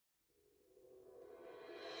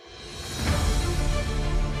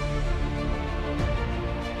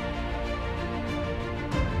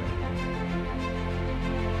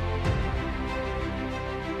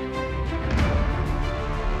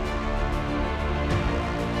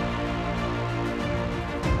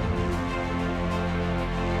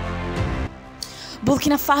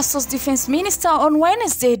Burkina Faso's defense minister on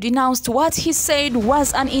Wednesday denounced what he said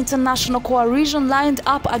was an international coalition lined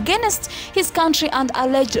up against his country and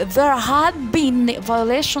alleged there had been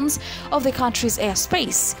violations of the country's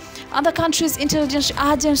airspace. And the country's intelligence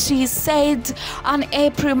agency said an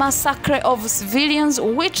April massacre of civilians,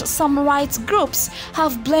 which some rights groups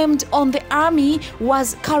have blamed on the army,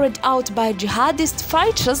 was carried out by jihadist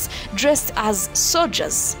fighters dressed as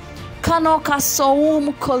soldiers. Colonel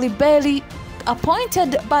Kassoum Coulibaly,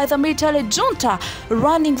 appointed by the military junta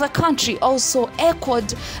running the country, also echoed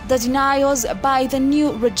the denials by the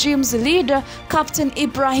new regime's leader, Captain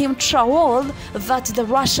Ibrahim Traoré, that the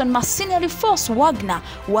Russian mercenary force Wagner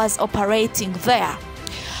was operating there.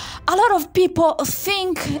 A lot of people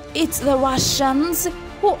think it's the Russians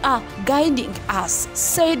who are guiding us,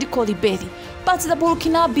 said Coulibaly, but the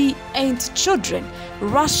Burkinabe ain't children.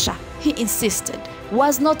 Russia, he insisted,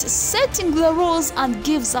 was not setting the rules and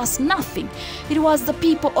gives us nothing. It was the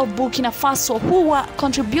people of Burkina Faso who were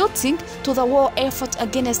contributing to the war effort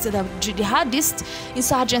against the jihadist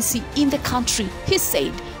insurgency in the country, he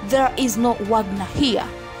said. There is no Wagner here.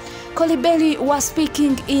 Coulibaly was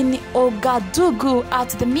speaking in Ouagadougou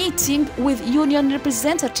at the meeting with union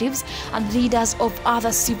representatives and leaders of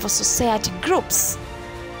other civil society groups.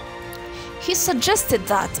 He suggested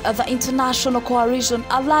that the international coalition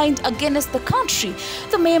aligned against the country,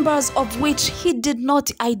 the members of which he did not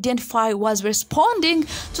identify, was responding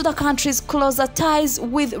to the country's closer ties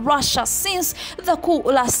with Russia since the coup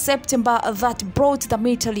last September that brought the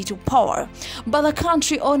military to power. But the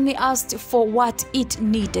country only asked for what it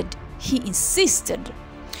needed, he insisted.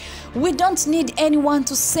 We don't need anyone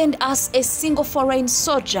to send us a single foreign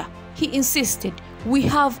soldier, he insisted. We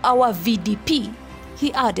have our VDP.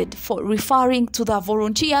 He added, for referring to the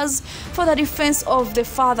Volunteers for the Defense of the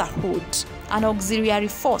Fatherhood, an auxiliary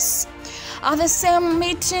force. At the same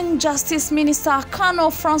meeting, Justice Minister Colonel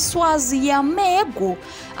Françoise Yamego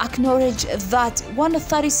acknowledged that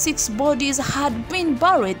 136 bodies had been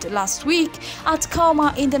buried last week at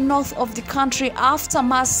Kauma in the north of the country after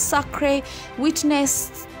massacre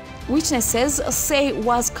witnesses say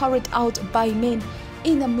was carried out by men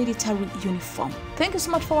in a military uniform. Thank you so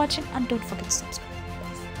much for watching, and don't forget to subscribe.